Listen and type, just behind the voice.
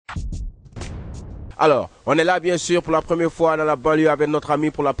Alors, on est là bien sûr pour la première fois dans la banlieue avec notre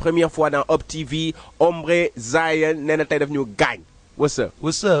ami pour la première fois dans OMBRE TV, OMBRE ZION, nee na tey daf ñu gaañ. What's up?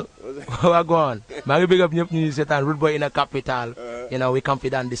 What's up? Wagwan. maa ngi big up ñëpp ñu seetaan Rude Boy in a capital. You know, we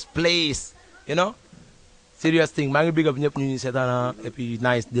confident this place. You know? Serious thing. maa ngi big up ñëpp ñu seetaan et puis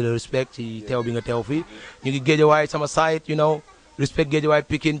nice de le respect ci teew bi nga teew fii. ñu ngi Guédiawaye sama site, you know. Respect Guédiawaye,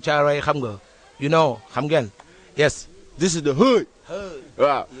 Pikine, Thiaroye, xam nga. You know, xam ngeen. Yes. This is the hood.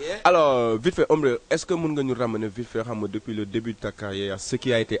 Wow. Yeah. Alors, vite fait, Ombre, est-ce que vous pouvez nous ramener vite fait depuis le début de ta carrière, ce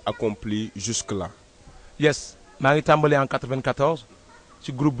qui a été accompli jusque-là? Yes. maa ngi tàmbalee en 94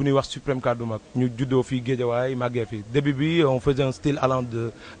 ci groupe bu ñuy wax Suprême Kaddu Mag ñu juddoo fii Guédiawaye màggee fii début bi on faisait un style allant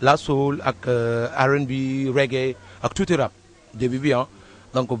de la soul ak R&B reggae ak tuuti rap début bi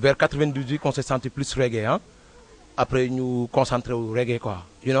donc vers 98 on s'est senti plus reggae après ñu concentré wu reggae quoi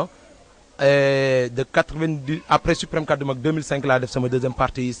you know de 90 après Suprême Kaddu Mag 2005 laa def sama deuxième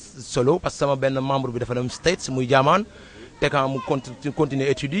partie solo parce que sama benn membre bi dafa dem States muy jaamaan te quand mu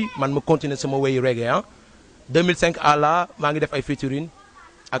continuer études man ma continuer sama way reggae 2005 à la maa ngi def ay featuring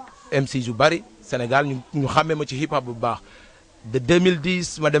ak MC yu bari Sénégal ñu xàmmee ma ci hip hop bu baax de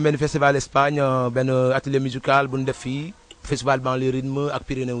 2010 ma dem benn festival Espagne benn atelier musical bu ñu def fii festival dans les rythmes ak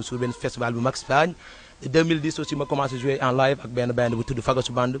Pyrénées sur benn festival bu mag Espagne de 2010 aussi ma commencé jouer en live ak benn band bu tudd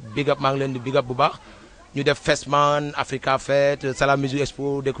Fagasu Band big up maa ngi leen di big up bu baax ñu def Festman Africa Fête Salam Music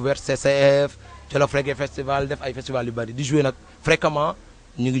Expo découverte CCF Jolof Reggae Festival def ay festival yu bari di jouer nag fréquemment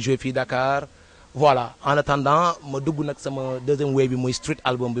ñu ngi jouer fii Dakar. Voilà en attendant ma dugg nag sama deuxième way bi mooy street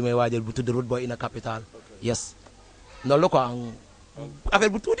album bi may waajal bu tudd Rude Boy in a capital yes noonu la quoi affaire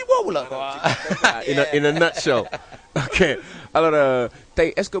bu tuuti boobu la quoi. in a nutshell. Ok alors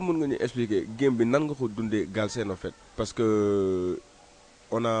tey est-ce que mën nga ñu expliquer game bi nan nga ko dundee Galsen en fait parce que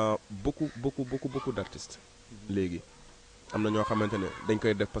on a beaucoup d'artistes léegi am na ñoo xamante ne dañ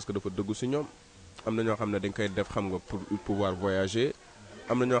koy def parce que dafa dëggu si ñoom am na ñoo xam ne dañ koy def xam nga pour pouvoir voyager.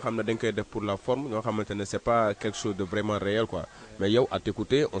 am na ñoo xam ne dañ koy def pour la forme ñoo xamante ne c'est pas quelque chose de vraiment réel quoi mais yow à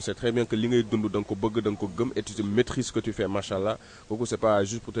t'écouter on sait très bien que li ngay dund da nga ko bëgg da nga ko gëm et tu maîtrises ce que tu fais machallah kooku c'est pas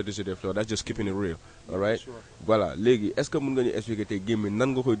juste pour te déchirer des fleurs that's just keeping it real alright voilà léegi est-ce que mën nga ñu expliquer tey game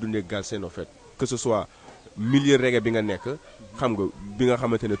nan nga koy dundee Galsen en fait que ce soit milieu reggae bi nga nekk xam nga bi nga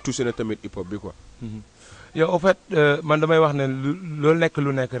xamante ne touché na tamit hip hop bi quoi. yow en fait man damay wax ne loolu nekk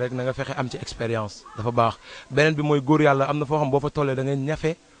lu nekk rek na nga fexe am ci expérience dafa baax beneen bi mooy góor yàlla am na foo xam boo fa tollee da ngay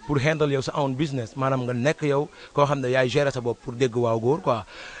ñafe pour handle yow sa own business maanaam nga nekk yow koo xam ne yaay gérer sa bopp pour dégg waaw góor quoi.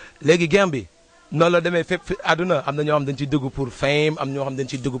 léegi game bi noonu la demee fépp àdduna am na ñoo xam dañ ciy dugg pour fame am ñoo xam dañ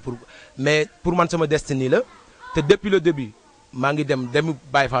ciy dugg pour mais pour man sama destinée la te depuis le début maa ngi dem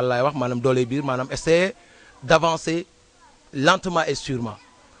Baye Fall laay wax maanaam doole biir maanaam essayer d'avancer lentement et sûrement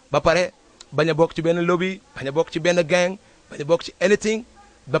ba pare. bañ a bokk ci benn lobby bañ a bokk ci benn gang bañ a bokk ci anything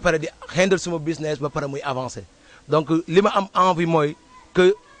ba pare di handle suma business ba pare muy avancer donc li ma am envie mooy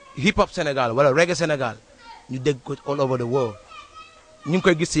que hip hop Sénégal wala reggae Sénégal ñu dégg ko all over the world ñu ngi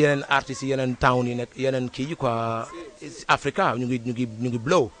koy gis ci yeneen artistes yi yeneen town yi nekk yeneen kii yi quoi Africa ñu ngi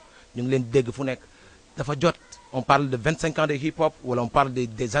blow ñu ngi leen dégg fu nekk dafa jot on parle de 25 ans de hip hop wala on parle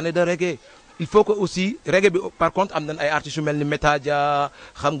des années de reggae il faut que aussi reggae bi par contre am nañ ay artistes yu mel ni Metaja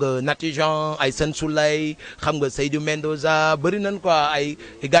xam nga Nati Jean ay Sen Souley xam nga Seydou Mendoza bëri nañ quoi ay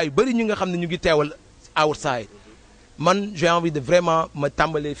gars yu bëri ñu nga xam ne ñu ngi teewal outside man j'ai envie de vraiment ma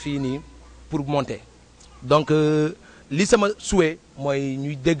tàmbalee fii nii pour monter donc li sama souhait mooy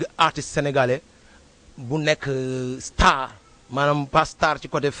ñuy dégg artiste sénégalais bu nekk star maanaam pas star ci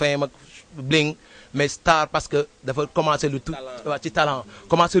côté fame ak bling mais star parce que dafa commencé lu tout ci talent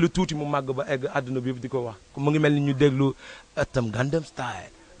commencé lu tuuti mu màgg ba egg àdduna bi di ko wax mu ngi mel ni ñu déglu tam Gandam Style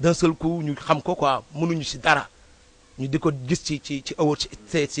d'un seul coup ñu xam ko quoi mënuñu si dara ñu di ko gis ci award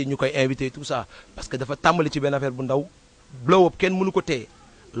ci ñu koy invité tout ça parce que dafa tàmbali ci benn affaire bu ndaw blow up kenn mënu ko téye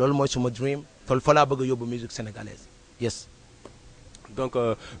loolu mooy suma dream tol fa laa bëgg a yóbbu musique sénégalaise yes. donc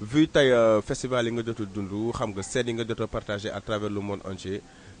vu tey festival yi nga jot a dund xam nga scène yi nga jot a partagé à travers le monde entier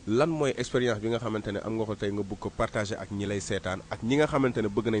lan mooy expérience bi nga xamante ne am nga ko tey nga bëgg ko partagé ak ñi lay seetaan ak ñi nga xamante ne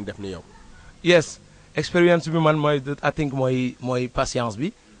bëgg nañ def ni yow. yes expérience bi man mooy I think mooy patience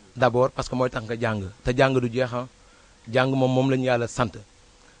bi d'abord parce que mooy tax nga jàng te jàng du jeex jàng moom la ñu yàlla sant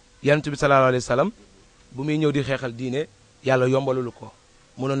yonent bi sallallahu alayhi wa sallam bu muy ñëw di xeexal diine yàlla yombalulu ko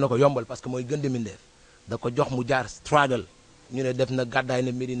mënoon na ko yombal parce que mooy gën di mindeef da ko jox mu jaar struggle ñu ne def na gàddaay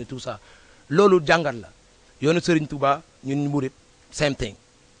na Médina tout ça loolu jàngat la yoonu Serigne Touba ñun murit same thing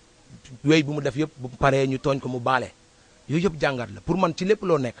wéy bu mu def yëpp bu paree ñu tooñ ko mu baale yooyu yëpp jàngat la pour man ci lépp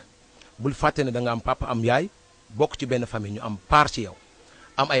loo nekk bul fàtte ne da nga am papa am yaay bokk ci benn famille ñu am part ci yow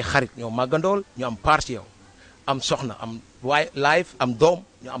am ay xarit ñoo màggandool ñu am part ci yow am soxna am life am doom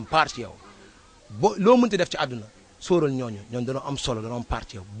ñu am part ci yow boo loo mënti def ci àdduna sóoral ñooñu dañoo am solo dañoo am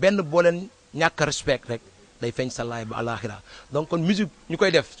parti yow benn boo leen ñàkk respect rek day feeñ sa laay ba alaxira donc kon musique ñu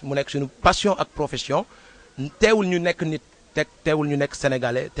koy def mu nekk suñu passion ak profession teewul ñu nekk nit teewul ñu nekk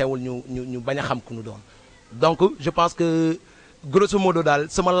sénégalais teewul ñu bañ a xam ku ñu doon donc je pense que grosso modo daal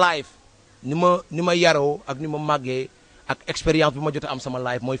sama life ni ma yaroo ak ni ma màggee ak expérience bi ma jot a am sama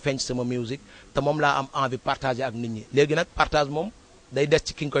life mooy feeñ sama musique te moom laa am envie partager ak nit ñi léegi nag partage moom day des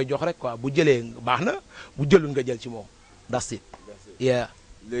ci ki nga koy jox rek quoi bu jëlee baax na bu jëlul nga jël ci moom that's it yeah.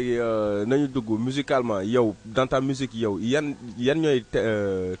 léegi nañu dugg musicalement yow dans ta musique yow yan ñooy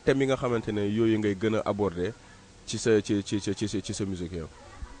thèmes yi nga xamante ne yooyu ngay gën a aborder ci sa musique yow.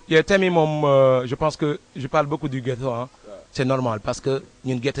 yeah thèmes yi moom je pense que je parle beaucoup du ghetto hein. C'est normal parce que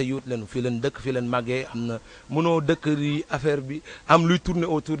ñun ghetto youth lañu fii leen dëkk fii leen màggee am na mënoo dëkk yi affaire bi am luy tourner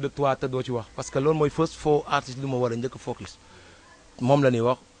autour de toi te doo ci wax parce que loolu mooy first faux artiste lu ma war a njëkk focus moom la ñuy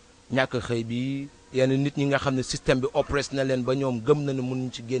wax ñàkk xëy bi yenn nit ñi nga xam ne système bi oppress na leen ba ñoom gëm na ne mënuñ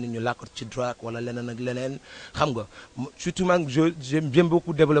ci génn ñu làkkat ci drogue wala leneen ak leneen xam nga surtout man j'aime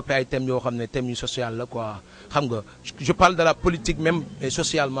beaucoup développer ay thèmes yoo xam ne thèmes yu social la quoi xam nga je parle de la politique même et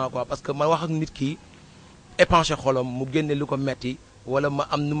socialement quoi parce que man wax ak nit ki épanché xolam mu génne lu ko metti wala ma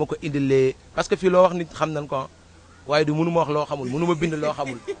am nu ma ko indilee parce que fii loo wax nit xam nañ ko waaye du mënu ma wax loo xamul mënu ma bind loo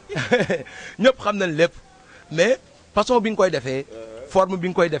xamul ñëpp xam nañ lépp mais façon bi nga koy defee forme bi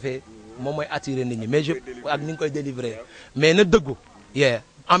nga koy defee moom mooy attirer nit ñi mais je ak ni nga koy délivrer mais na dëggu yeah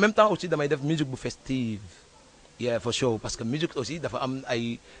en même temps aussi damay def musique bu festive yeah for sure parce que musique aussi dafa am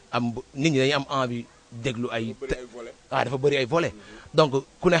nit ñi dañuy am envie déglu ay dafa bëri ay volets donc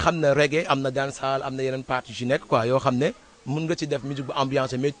ku ne xam ne reggae am na dancehall am na yeneen parties yu nekk quoi yoo xam ne mun nga ci def musique bu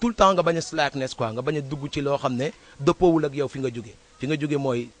ambiance mais tout le temps nga bañ a slackness quoi nga bañ a dugg ci loo xam ne dëppoowul ak yow fi nga jóge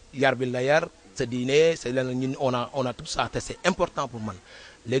mooy yar bi la yar sa diine c'est leneen ñun on a tout ça te c'est important pour man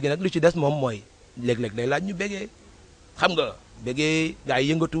léegi nag lu ci des moom mooy léeg-léeg day laaj ñu bégee xam nga bégee gars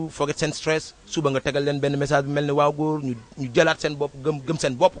yi yëngatu forget seen stress suba nga tegal leen benn message bi mel ni waaw góor ñu jëlaat seen bopp gëm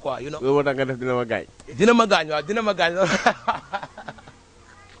seen bopp quoi you know. loolu nga def dina ma gaañ. dina ma gaañ waaw dina ma gaañ waaw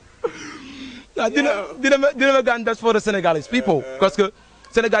dina ma gaañ that's for the Senegalese people parce que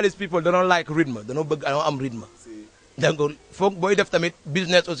Senegalese people dañoo like rythme dañoo am rythme donc foog booy def tamit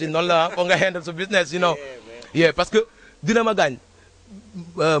business aussi noonu la foog nga handle sa business you know yeah parce que dina ma gaañ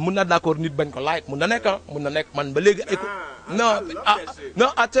mun na d'accord nit bañ ko like mun na nekk man ba léegi ay ko non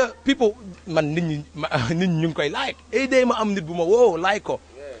ata people man nit ñi ñu ngi koy like ay day ma am nit bu ma woo like ko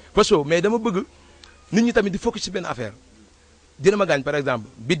parce que mais dama bëgg nit ñi tamit di focus ci benn affaire dina ma gaañ par exemple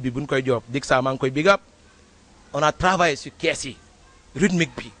beat bi buñ koy job dig saa maa ngi koy big up on a travaillé sur kees yi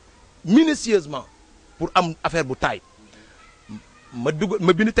rythmique bi minutieusement pour am affaire bu taay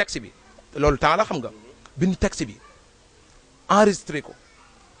ma bind texte bi loolu temps la xam nga bind texte bi enregistré ko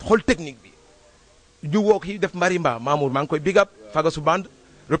xool technique bi ñu woo ko def marimba Mamour maa ngi koy big up Fagasu band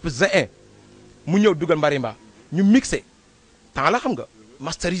représente mu ñëw dugal marimba ñu mixé temps la xam nga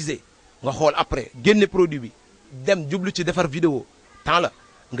masterisé nga xool après génne produit bi dem jublu ci defar vidéo temps la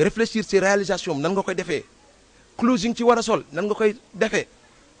nga réfléchir ci réalisation nan nga koy defee closing ci war a sol nan nga koy defee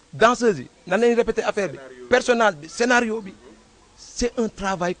danseuse yi nan lañuy répéter affaire bi personnage bi scénario bi c'est un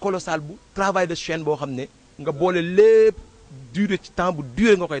travail colossal bu travail de chaîne boo xam ne nga boole lépp durée ci temps bu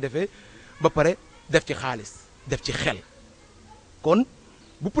durée nga koy defee ba pare def ci xaalis def ci xel kon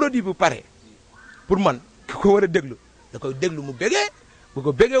bu produit bu pare pour man ki ko war a déglu da koy déglu mu bégee bu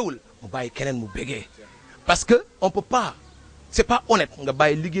ko bégeewul mu bàyyi keneen mu bégee parce que on peut pas c'est pas honnête nga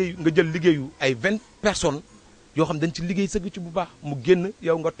bàyyi nga jël liggéeyu ay 20 personnes yoo xam dañ ci liggéey sëgg ci bu baax mu génn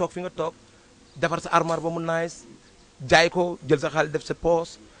yow nga toog fi nga toog defar sa armoire ba mu nice jaay ko jël sa xaalis def sa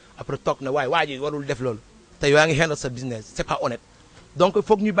poche après toog na waaye waa ji warul def loolu te yaa ngi handle sa business c'est pas honnête donc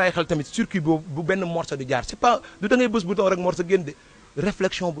foog ñu bàyyi xel tamit circuit boobu bu benn morceau di jaar c'est pas du da ngay bës bouton rek morceau génn de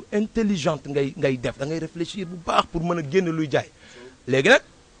réflexion bu intelligente ngay def da ngay réfléchir bu baax pour mën a génn luy jaay léegi nag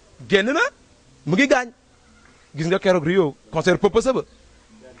génn na mu ngi gaañ gis nga keroog Rio concert Popo Saba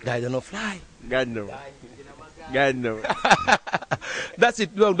gars yi dañoo fly gaañ na ma that's it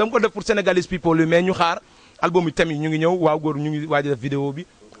loolu dama ko def pour Senegalese people lu mais ñu xaar album yi thème yi ñu ngi ñëw waaw góor ñu ngi waaj a def vidéo bi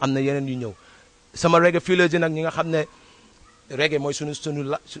am na yeneen yu ñëw sama reggae philosophie nag ñi nga xam ne reggae mooy suñu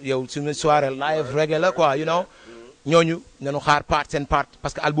soirée live reggae la quoi you know ñooñu nañu xaar seen part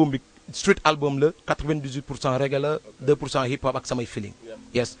parce que album bi street album la 98% reggae la 2% hip hop ak samay feeling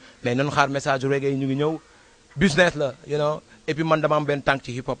yes mais nañu xaar message reggae yi ñu ngi ñëw business la you know et puis man dama am benn tànk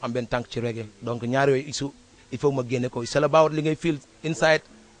ci hip hop am benn tànk ci reggae donc ñaar yooyu il faut ma génne ko c'est about li ngay feel inside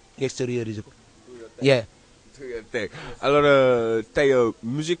nga extérioriser ko yeah alors tey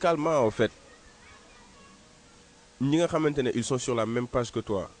musicalement en fait ñi nga xamante ne ils sont sur la même page que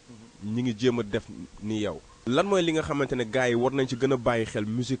toi ñi ngi jéem a def ni yow. lan mooy li nga xamante ne gars yi war nañ ci gën a bàyyi xel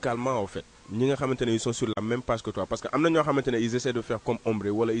musicalement en fait ñi nga xamante ne ils sont sur la même page que toi parce que am na ñoo xamante ne ils essaient de faire comme Ombre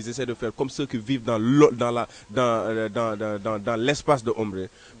wala ils essaient de faire comme ceux qui vivent dans l'espace de Ombre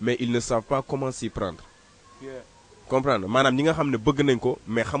mais ils ne savent pas comment s'y prendre. comprendre maanaam ñi nga xam ne bëgg nañ ko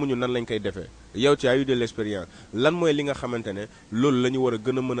mais xamuñu nan lañ koy defee yow tu as eu de l'expérience lan mooy li nga xamante ne loolu la ñu war a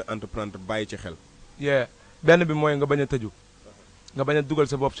gën a mën a entreprendre bàyyi ci xel. benn bi mooy nga bañ a tëju. nga bañ a dugal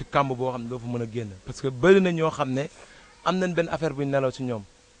sa bopp ci kàmb boo xam ne doo fa mën a génn parce que bëri na ñoo xam ne am nañ benn affaire bu nelaw ci ñoom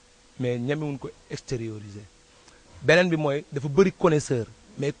mais ñemewuñ ko extérioriser. beneen bi mooy dafa bëri connaisseur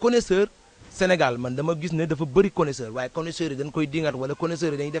mais connaisseur Sénégal man dama gis ne dafa bëri connaisseur waaye connaisseurs yi dañ koy dingat wala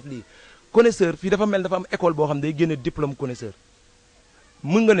connaisseurs yi dañuy def lii. connaisseur fii dafa mel dafa am école boo xam ne day génne diplôme connaisseur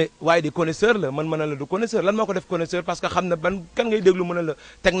mën nga ne waaye di connaisseur la man mën a la du connaisseur lan moo ko def connaisseur parce que xam na ban kan ngay déglu mën a la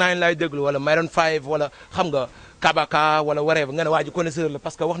Tech Nine laay déglu wala Maroon 5 wala xam nga Kabaka wala whatever nga ne waa ji connaisseur la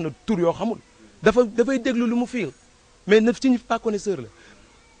parce que wax na tur yoo xamul dafay déglu lu mu fiil mais ne signifie pas connaisseur la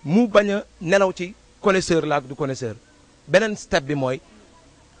mu bañ a nelaw ci connaisseur la ak du connaisseur beneen step bi mooy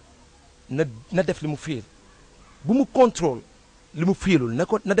na def li mu fiil bu mu contrôle li mu fiilul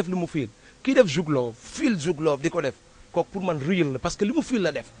na def li mu fiil kii def jugloof fiil jugloof di ko def kooku pour man real la parce que li mu fiil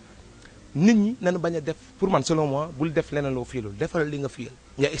la def nit ñi nañu bañ a def pour man selon moi bul def leneen loo fiilul defal li nga fiil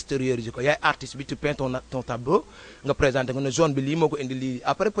nga extérioriser ko yaay artiste bi tu peins ton tableau nga présenté ko ne zone bi lii moo ko indi lii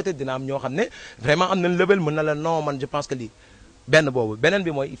après peut-être dina am ñoo xam ne vraiment am nañ level mën na la non man je pense que lii benn boobu beneen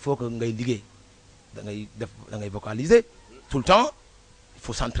bi mooy il faut que ngay liggéey da ngay vocaliser tout le temps il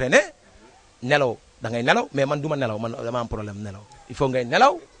faut s'entraîner nelaw da ngay nelaw mais man du ma nelaw man dama am problème nelaw il faut ngay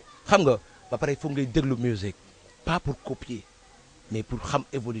nelaw xam nga ba pare il faut ngay déglu musique pas pour copier mais pour xam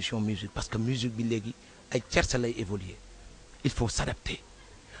évolution musique parce que musique bi léegi ay cerce lay évoluer il faut s'adapter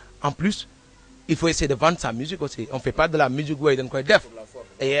en plus il faut essayer de vendre sa musique aussi on fait pas de la musique wooyu dañ koy def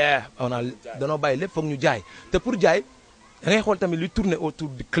danoo bàyyi lépp foog ñu jaay te pour jaay da ngay xool tamit lu tourner autour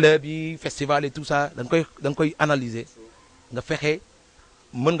du club yi festival et tout ça da nga koy analyser nga fexe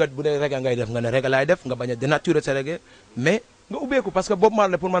mën nga bu dee reggae ngay def nga ne reggae laay def nga bañ a dénaturer sa reggae mais nga ubbeeku parce que Bob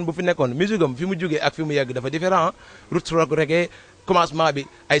Marley pour man bu fi nekkoon musique am fi mu jógee ak fi mu yegg dafa différent roots rock reggae commencement bi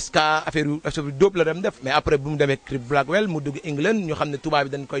ay ska affaire yu dóob la dem def mais après bu mu demee Crip Blackwell mu dugg England ñu xam ne tubaab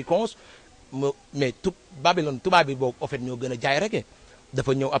bi dañ koy cons mais Babylone tubaab bi boobu en fait ñoo gën a jaay reggae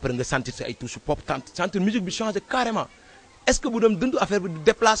dafa ñëw après nga sentir sa ay touche pop sentir musique bi changé carrément est-ce que bu doon dund affaire bi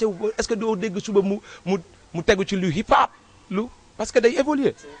déplacé wu est-ce que doo dégg suba mu tegu ci lu hip hop lu parce que day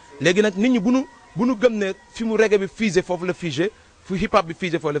évoluer léegi nag nit ñi bu nu gëm ne fi mu reggae bi figé foofu la figé fu hip hop bi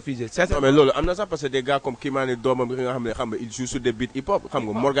figé foofu la figé. non mais loolu am na sax parce que des gars comme kii maa ne doomam bi nga xam ne il joue sur des beats hip hop xam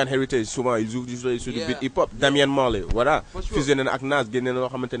nga Morgan Heritage souvent il joue sur des beats hip hop. Damian Marley voilà. fusionné na ak Nas génne na loo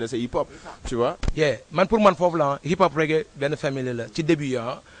xamante ne c'est hip hop tu vois. man pour man foofu la hip hop reggae benn famille la ci début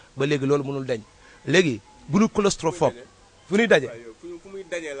ba léegi loolu mënul deñ léegi bu nu claustrophobe fu ñuy daje. fu muy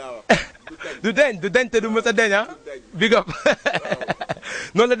dañee laa wax. du deñ te du mës a deñ big up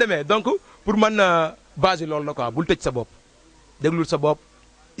noonu la demee donc pour man base yi loolu la quoi bul tëj sa bopp déglul sa bopp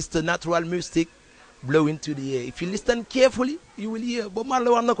it's the natural mystic blow into the air if you listen carefully you will hear boobu man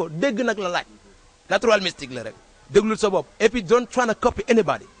la wax na ko dégg nag la laaj natural mystic la rek déglul sa bopp et puis don't try to copy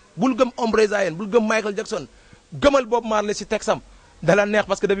anybody bul gëm OMBRE ZION bul gëm Michael Jackson gëmal Bob Marley si texam dala neex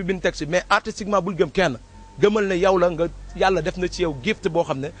parce que dafa bind texte mais artistiquement bul gëm kenn gëmal ne yow la nga yàlla def na ci yow gift boo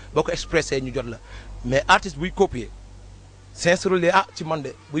xam ne boo ko expressé ñu jot la mais artiste buy copier sincèrement ci man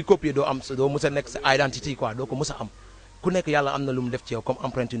de buy copier doo mës a nekk sa identité quoi doo ko mës a am ku nekk yàlla am na lu mu def ci yow comme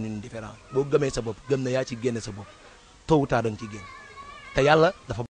empreinte une différence boo gëmee sa bopp gëm na yaa ci génne sa bopp tôt ou tard da nga ciy génn te yàlla dafa